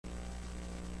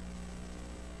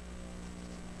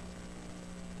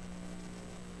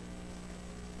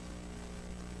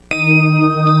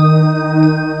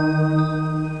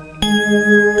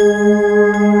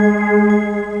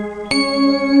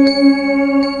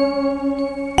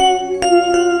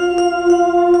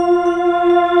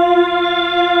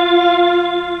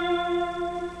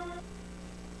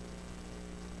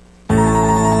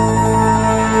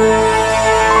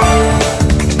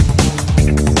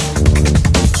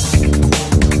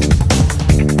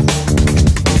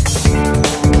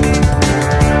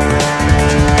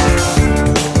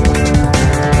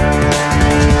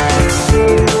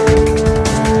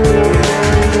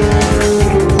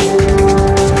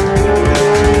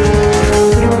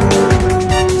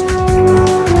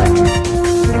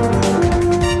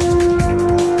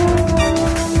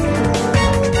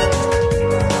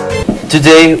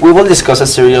Today, we will discuss a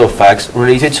series of facts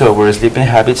related to our sleeping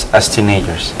habits as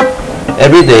teenagers.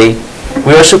 Every day,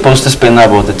 we are supposed to spend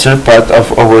about the third part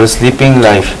of our sleeping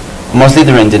life, mostly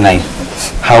during the night.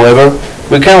 However,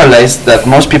 we can realize that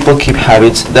most people keep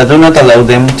habits that do not allow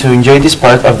them to enjoy this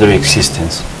part of their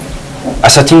existence.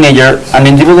 As a teenager, an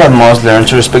individual must learn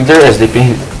to respect their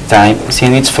sleeping time,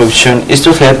 since its function is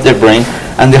to help the brain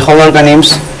and the whole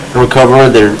organism recover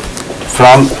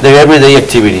from their everyday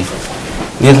activity.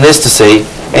 Needless to say,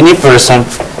 any person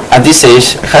at this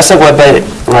age has a wide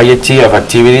variety of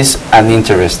activities and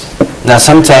interests that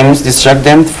sometimes distract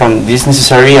them from this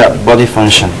necessary body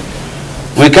function.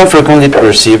 We can frequently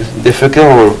perceive the effect of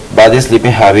our body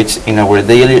sleeping habits in our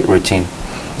daily routine.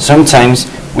 Sometimes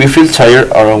we feel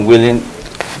tired or unwilling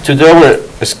to do our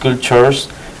school chores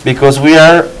because we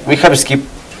have skipped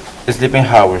sleeping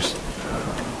hours.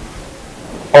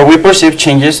 Or we perceive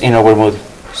changes in our mood,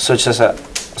 such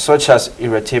as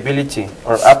irritability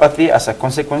or apathy as a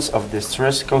consequence of the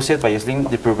stress caused by sleep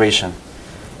deprivation.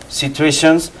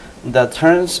 Situations that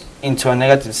turns into a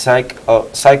negative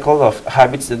cycle of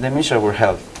habits that damage our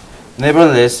health.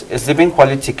 Nevertheless, sleeping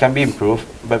quality can be improved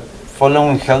by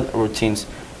following health routines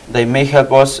that may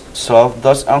help us solve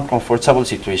those uncomfortable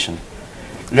situations.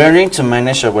 Learning to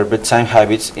manage our bedtime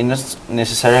habits is not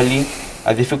necessarily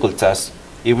a difficult task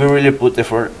if we really put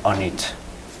effort on it.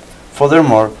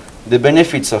 Furthermore, the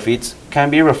benefits of it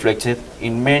can be reflected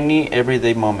in many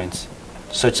everyday moments,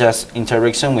 such as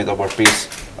interaction with our peers,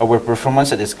 our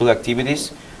performance at school activities,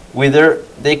 whether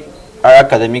they are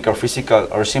academic or physical,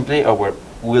 or simply our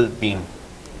well-being.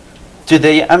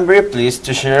 Today, I'm very pleased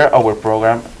to share our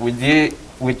program with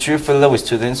three fellow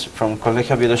students from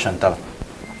Colegio Viedo Chantal.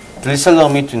 Please allow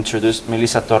me to introduce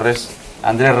Melissa Torres,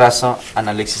 Andre Razo, and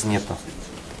Alexis Nieto,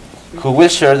 who will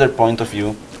share their point of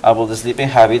view about the sleeping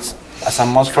habits as a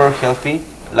must for healthy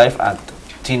life at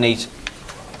teenage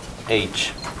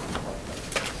age.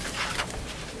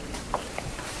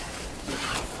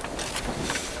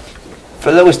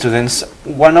 Fellow students,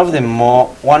 one of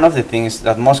the things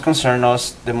that most concern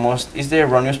us the most is the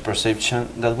erroneous perception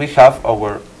that we have of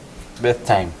our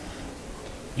bedtime.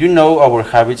 You know, our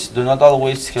habits do not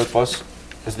always help us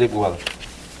sleep well.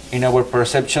 In our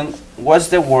perception, what's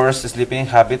the worst sleeping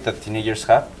habit that teenagers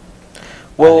have?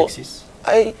 Well, Alexis?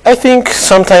 I think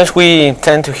sometimes we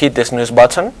tend to hit the snooze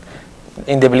button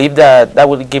in the belief that that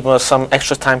will give us some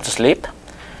extra time to sleep.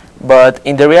 But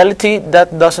in the reality,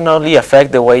 that doesn't only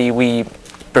affect the way we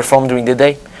perform during the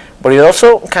day, but it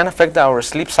also can affect our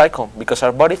sleep cycle, because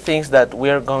our body thinks that we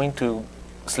are going to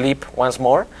sleep once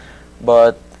more,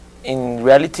 but in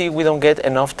reality we don't get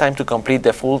enough time to complete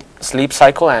the full sleep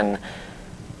cycle and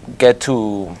get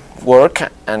to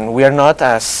work, and we are not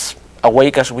as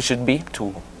awake as we should be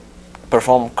to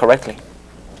perform correctly.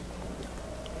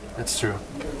 That's true.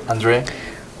 Andre?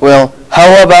 Well,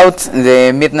 how about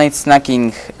the midnight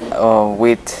snacking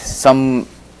with some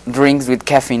drinks with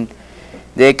caffeine?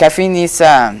 The caffeine is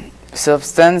a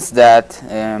substance that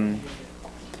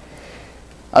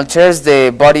alters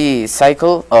the body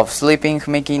cycle of sleeping,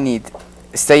 making it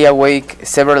stay awake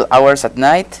several hours at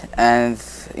night and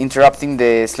interrupting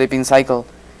the sleeping cycle.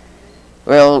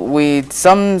 Well, with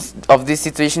some of these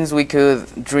situations we could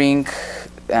drink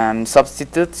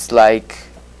substitutes like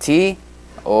tea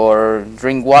or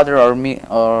drink water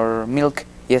or milk.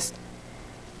 Yes.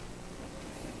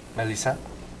 Melissa?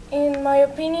 In my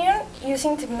opinion,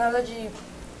 using technology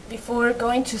before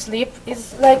going to sleep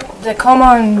is like the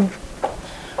common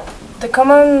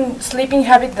sleeping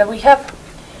habit that we have.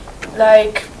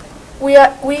 Like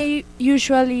we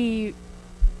usually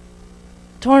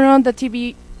turn on the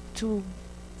TV to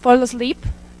fall asleep,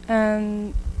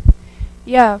 and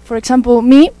yeah, for example,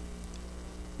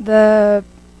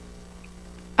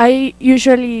 I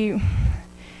usually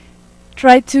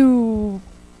try to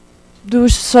do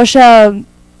social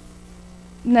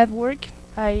network.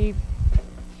 I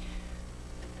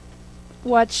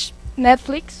watch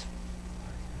Netflix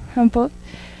example,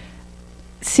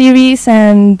 series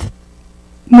and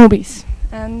movies.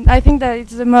 And I think that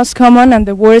it's the most common and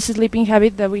the worst sleeping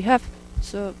habit that we have.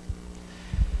 So,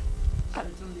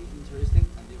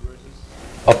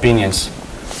 Opinions.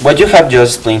 What you have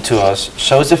just explained to us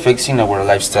shows effects in our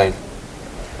lifestyle.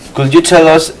 Could you tell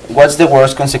us what's the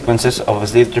worst consequences of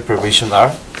sleep deprivation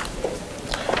are?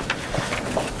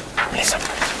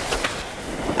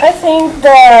 I think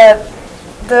that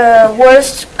the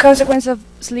worst consequence of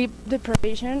sleep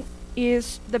deprivation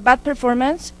is the bad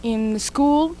performance in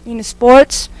school, in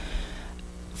sports.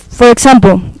 For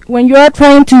example, when you are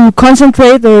trying to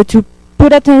concentrate or to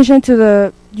put attention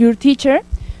to your teacher,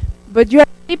 but you are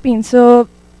sleeping, so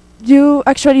you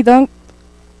actually don't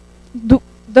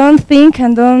think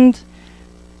and don't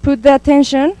put the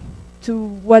attention to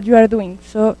what you are doing.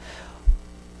 So,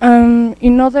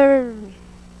 in other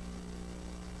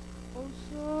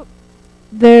also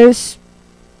there's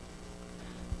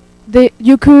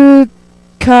you could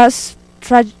cause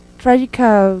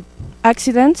tragical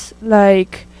accidents,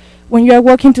 like when you are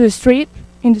walking to the street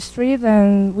in the street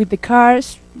and with the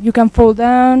cars, you can fall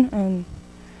down, and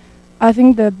I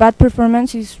think the bad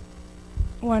performance is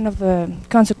one of the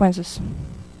consequences.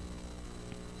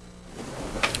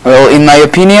 Well, in my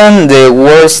opinion, the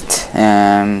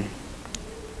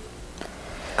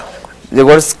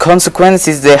worst consequence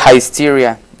is the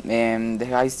hysteria. The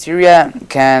hysteria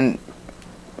can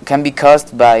be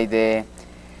caused by the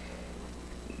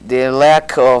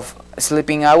lack of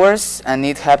sleeping hours, and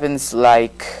it happens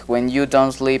like when you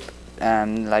don't sleep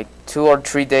like 2 or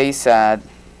 3 days a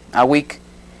week.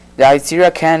 The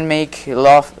hysteria can make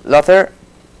laughter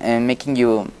and making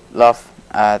you laugh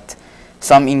at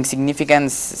some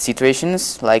insignificant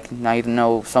situations, like, I don't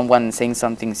know, someone saying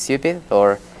something stupid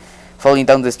or falling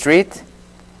down the street,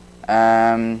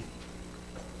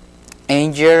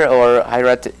 anger or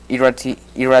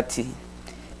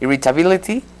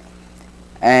irritability,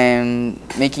 and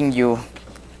making you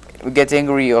get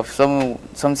angry of some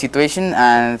situation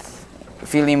and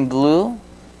feeling blue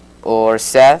or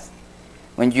sad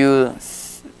when you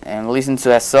listen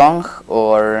to a song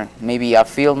or maybe a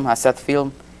sad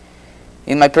film.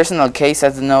 In my personal case, I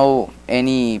don't know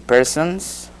any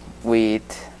persons with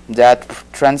that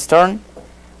transtorn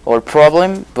or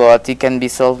problem, but it can be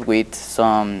solved with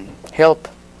some help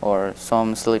or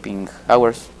some sleeping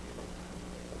hours.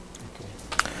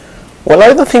 Well,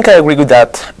 I don't think I agree with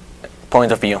that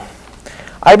point of view.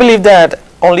 I believe that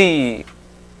only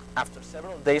after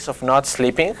several days of not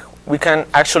sleeping, we can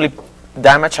actually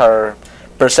damage our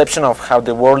perception of how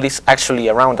the world is actually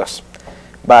around us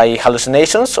by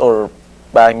hallucinations or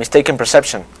by mistaken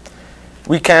perception.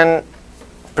 We can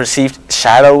perceive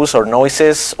shadows or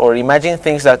noises or imagine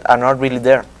things that are not really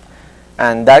there,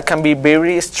 and that can be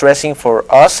very stressing for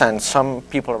us and some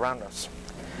people around us.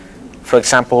 For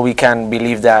example, we can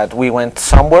believe that we went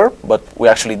somewhere but we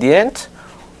actually didn't,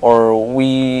 or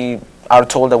we are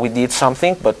told that we did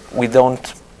something but we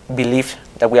don't believe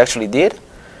that we actually did.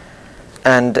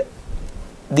 And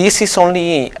this is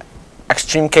only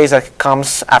extreme case that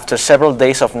comes after several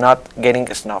days of not getting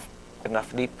enough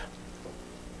sleep.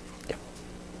 Yeah.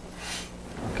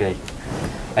 Okay.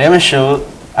 I am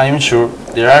sure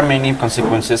there are many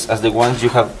consequences as the ones you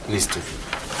have listed.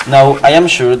 Now, I am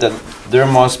sure that there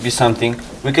must be something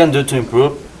we can do to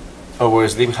improve our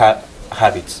sleep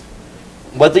habits.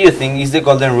 What do you think is the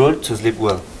golden rule to sleep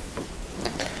well?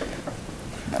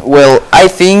 Well, I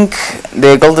think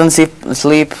the golden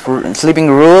sleeping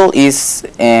rule is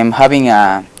having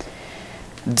a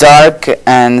dark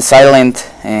and silent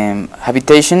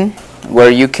habitation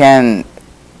where you can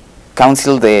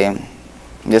counsel the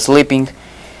sleeping.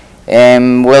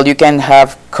 Well, you can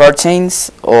have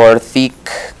curtains or thick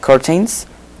curtains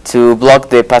to block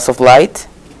the pass of light,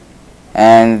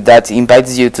 and that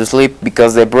impedes you to sleep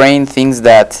because the brain thinks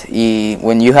that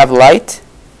when you have light,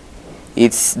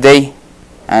 it's day,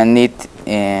 and it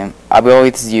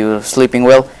avoids you sleeping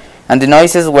well. And the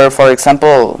noises where, for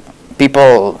example,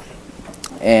 people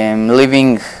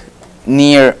living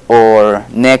near or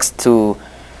next to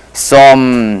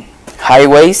some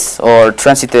highways or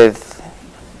transited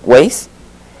ways,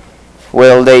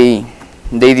 well, they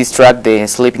distract the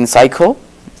sleeping cycle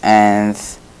and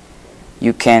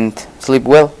you can't sleep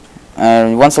well.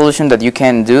 One solution that you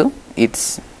can do,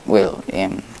 it's, well,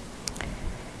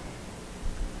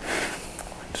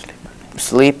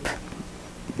 sleep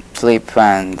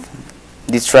and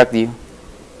distract you.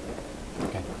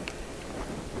 Okay.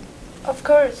 Of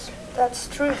course, that's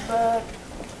true, but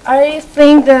I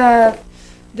think that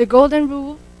the golden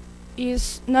rule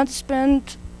is not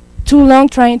spend too long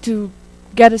trying to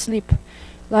get asleep.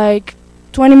 Like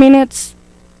 20 minutes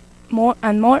more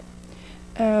and more.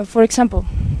 For example,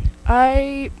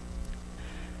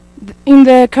 in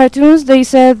the cartoons they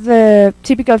said the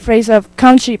typical phrase of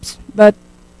count sheep, but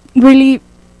really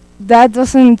that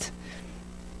doesn't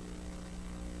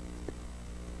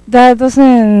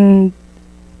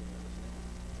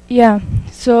yeah,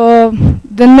 so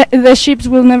the ships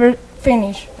will never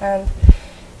finish, and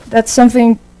that's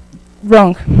something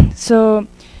wrong. So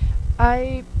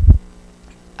I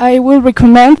will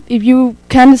recommend, if you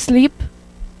can't sleep,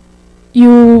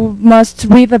 you must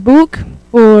read a book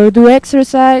or do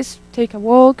exercise, take a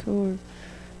walk, or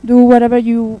do whatever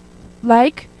you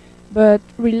like, but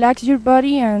relax your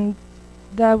body, and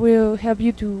that will help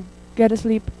you to get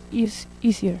asleep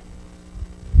easier.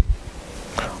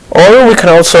 Or we can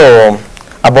also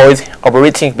avoid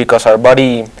overeating, because our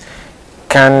body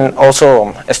can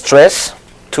also stress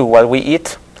to what we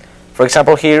eat. For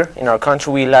example, here in our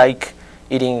country we like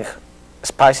eating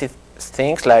spicy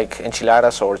things like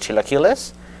enchiladas or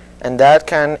chilaquiles, and that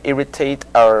can irritate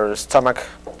our stomach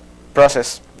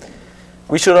process.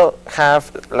 We should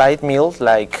have light meals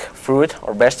like fruit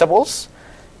or vegetables,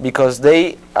 because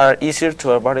they are easier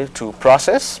to our body to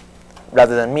process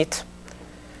rather than meat.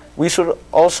 We should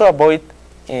also avoid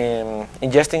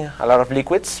ingesting a lot of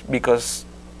liquids, because,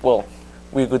 well,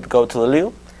 we could go to the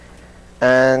loo.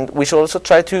 And we should also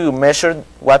try to measure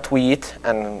what we eat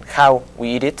and how we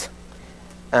eat it,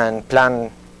 and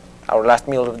plan our last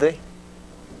meal of the day.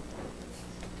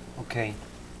 Okay.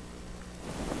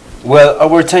 Well,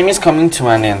 our time is coming to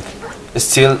an end.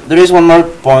 Still, there is one more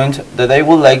point that I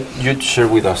would like you to share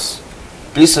with us.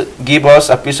 Please give us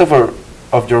a piece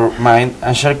of your mind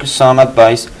and share some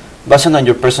advice based on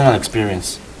your personal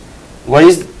experience. What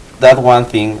is that one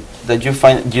thing that you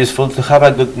find useful to have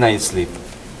a good night's sleep?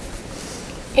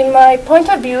 In my point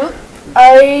of view,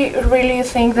 I really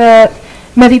think that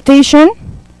meditation,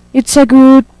 it's a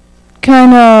good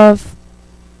kind of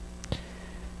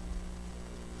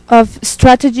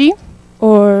strategy,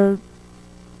 or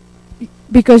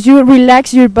because you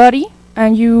relax your body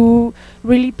and you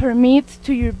really permit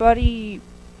to your body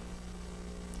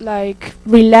like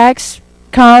relax,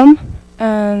 calm,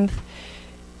 and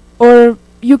or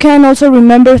you can also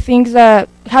remember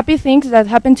happy things that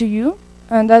happen to you,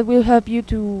 and that will help you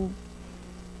to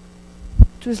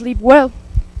sleep well.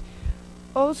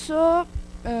 Also,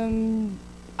 in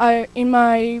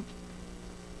my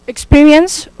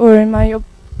experience, or in my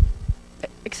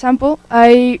example,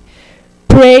 I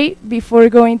pray before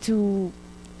going to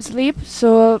sleep,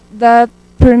 so that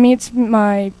permits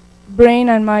my brain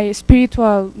and my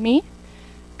spiritual me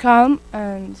calm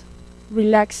and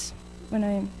relax when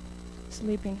I'm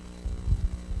sleeping.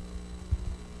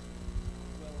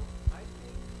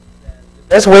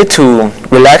 The best way to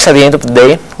relax at the end of the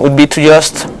day would be to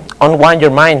just unwind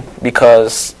your mind,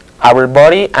 because our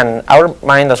body and our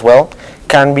mind as well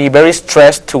can be very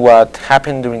stressed to what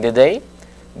happened during the day,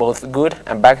 both good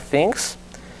and bad things.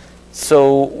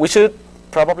 So we should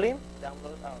probably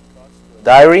download our thoughts to a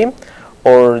diary,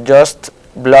 or just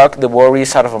block the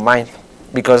worries out of our mind,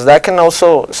 because that can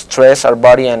also stress our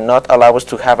body and not allow us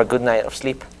to have a good night of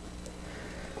sleep.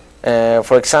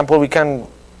 For example, we can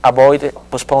avoid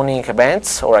postponing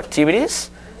events or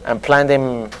activities and plan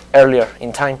them earlier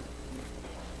in time.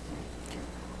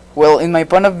 Well, in my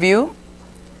point of view,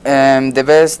 the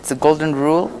best golden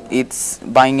rule is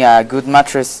buying a good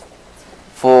mattress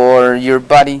for your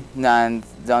body and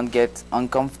don't get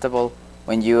uncomfortable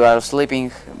when you are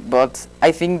sleeping. But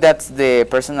I think that's the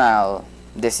personal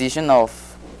decision of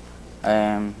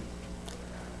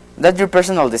that's your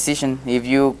personal decision if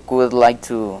you would like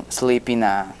to sleep in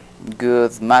a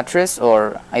good mattress,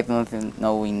 or I don't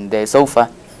know, in the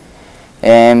sofa.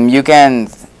 You can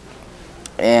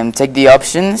take the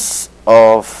options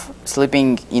of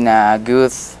sleeping in a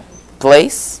good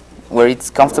place where it's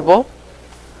comfortable,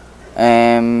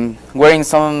 wearing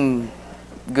some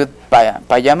good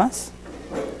pajamas,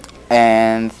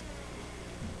 and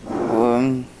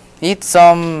eat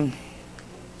some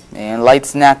light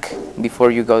snack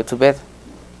before you go to bed.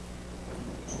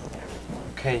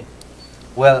 Okay.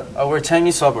 Well, our time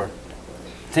is over.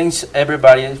 Thanks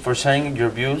everybody for sharing your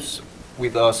views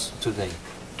with us today.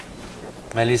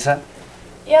 Melissa?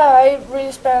 Yeah, I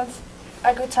really spent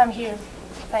a good time here.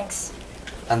 Thanks.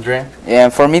 Andre? Yeah,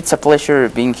 for me it's a pleasure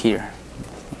being here.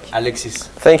 Alexis?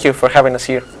 Thank you for having us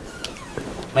here.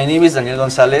 My name is Daniel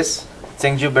González.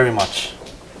 Thank you very much.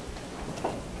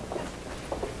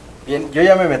 Bien, yo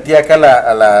ya me metí acá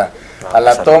a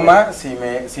la toma, si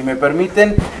me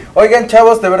permiten. Oigan,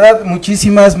 chavos, de verdad,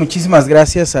 muchísimas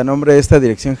gracias a nombre de esta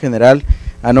dirección general,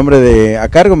 a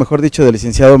cargo, mejor dicho, del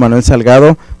licenciado Manuel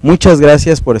Salgado. Muchas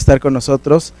gracias por estar con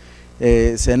nosotros.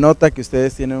 Se nota que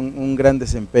ustedes tienen un gran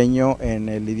desempeño en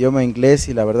el idioma inglés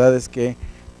y la verdad es que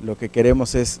lo que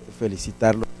queremos es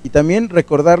felicitarlos. Y también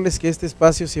recordarles que este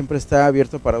espacio siempre está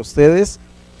abierto para ustedes.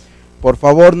 Por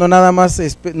favor, no nada más,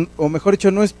 o mejor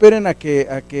dicho, no esperen a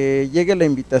que llegue la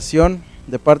invitación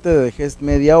de parte de DGEST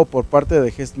Media o por parte de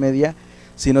DGEST Media,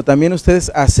 sino también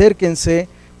ustedes acérquense,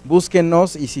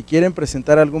 búsquenos y si quieren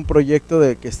presentar algún proyecto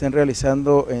que estén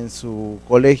realizando en su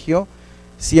colegio,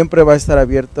 siempre va a estar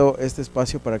abierto este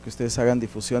espacio para que ustedes hagan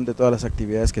difusión de todas las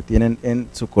actividades que tienen en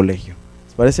su colegio.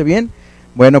 ¿Les parece bien?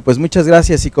 Bueno, pues muchas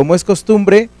gracias y como es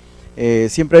costumbre,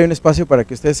 siempre hay un espacio para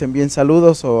que ustedes envíen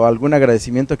saludos o algún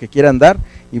agradecimiento que quieran dar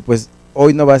y pues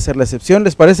hoy no va a ser la excepción.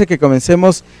 ¿Les parece que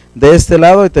comencemos de este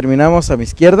lado y terminamos a mi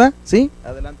izquierda? ¿Sí?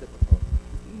 Adelante, por favor.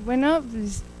 Bueno,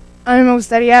 pues a mí me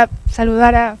gustaría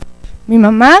saludar a mi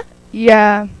mamá y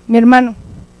a mi hermano.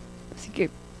 Así que,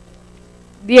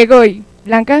 Diego y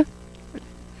Blanca.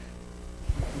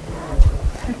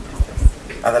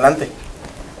 Adelante.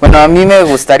 Bueno, a mí me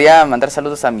gustaría mandar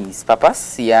saludos a mis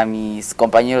papás y a mis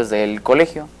compañeros del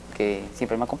colegio, que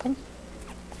siempre me acompañan.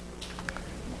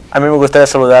 A mí me gustaría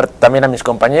saludar también a mis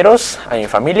compañeros, a mi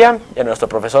familia y a nuestro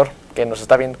profesor que nos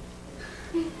está viendo.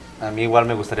 A mí igual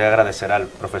me gustaría agradecer al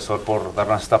profesor por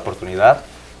darnos esta oportunidad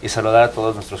y saludar a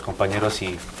todos nuestros compañeros y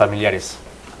familiares.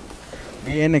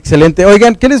 Bien, excelente.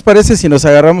 Oigan, ¿qué les parece si nos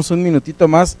agarramos un minutito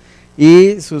más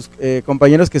y sus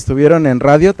compañeros que estuvieron en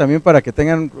radio también para que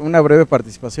tengan una breve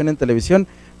participación en televisión?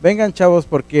 Vengan, chavos,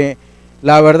 porque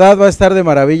la verdad va a estar de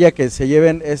maravilla que se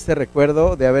lleven este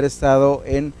recuerdo de haber estado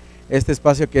en este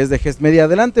espacio que es de DGEST Media.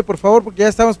 Adelante, por favor, porque ya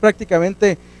estamos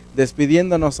prácticamente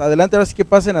despidiéndonos. Adelante, ahora sí que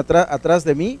pasen atrás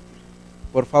de mí,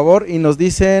 por favor, y nos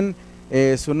dicen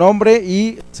su nombre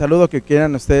y saludo que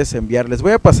quieran ustedes enviar. Les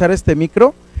voy a pasar este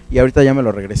micro y ahorita ya me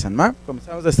lo regresan. ¿Ma?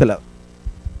 Comenzamos de este lado.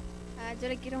 Yo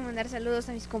le quiero mandar saludos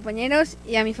a mis compañeros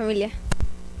y a mi familia.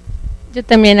 Yo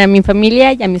también a mi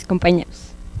familia y a mis compañeros.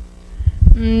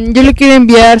 Yo le quiero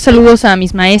enviar saludos a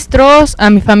mis maestros, a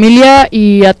mi familia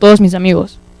y a todos mis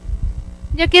amigos.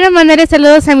 Yo quiero mandar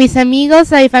saludos a mis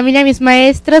amigos, a mi familia, a mis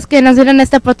maestros que nos dieron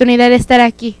esta oportunidad de estar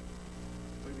aquí.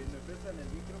 Muy bien, ¿me prestan el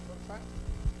micro, por favor?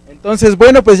 Entonces,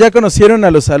 bueno, pues ya conocieron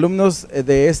a los alumnos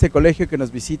de este colegio que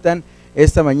nos visitan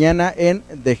esta mañana en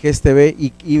DGEST TV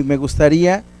y me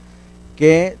gustaría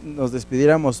que nos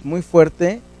despidiéramos muy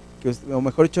fuerte, o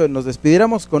mejor dicho, nos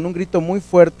despidiéramos con un grito muy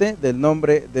fuerte del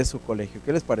nombre de su colegio.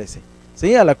 ¿Qué les parece?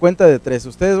 Sí, a la cuenta de 3.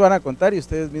 Ustedes van a contar y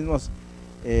ustedes mismos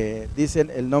dicen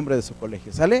el nombre de su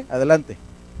colegio. ¿Sale? Adelante.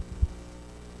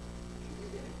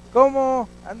 ¿Cómo?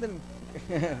 Anden.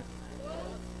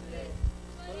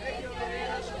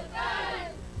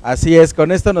 Así es,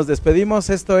 con esto nos despedimos.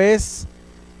 Esto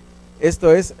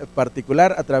es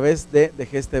particular a través de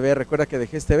DGEST TV. Recuerda que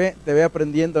DGEST TV te ve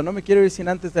aprendiendo. No me quiero ir sin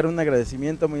antes dar un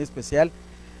agradecimiento muy especial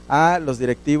a los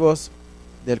directivos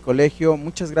del colegio.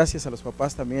 Muchas gracias a los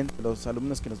papás también, los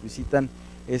alumnos que nos visitan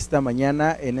esta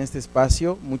mañana en este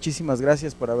espacio. Muchísimas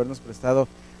gracias por habernos prestado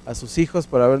a sus hijos,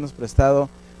 por habernos prestado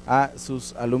a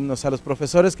sus alumnos, a los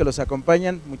profesores que los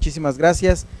acompañan. Muchísimas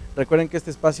gracias. Recuerden que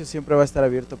este espacio siempre va a estar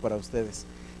abierto para ustedes.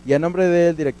 Y a nombre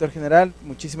del director general,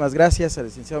 muchísimas gracias al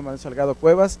licenciado Manuel Salgado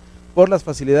Cuevas por las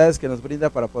facilidades que nos brinda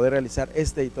para poder realizar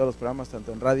este y todos los programas,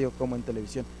 tanto en radio como en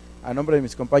televisión. A nombre de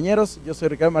mis compañeros, yo soy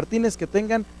Ricardo Martínez, que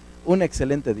tengan un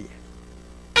excelente día.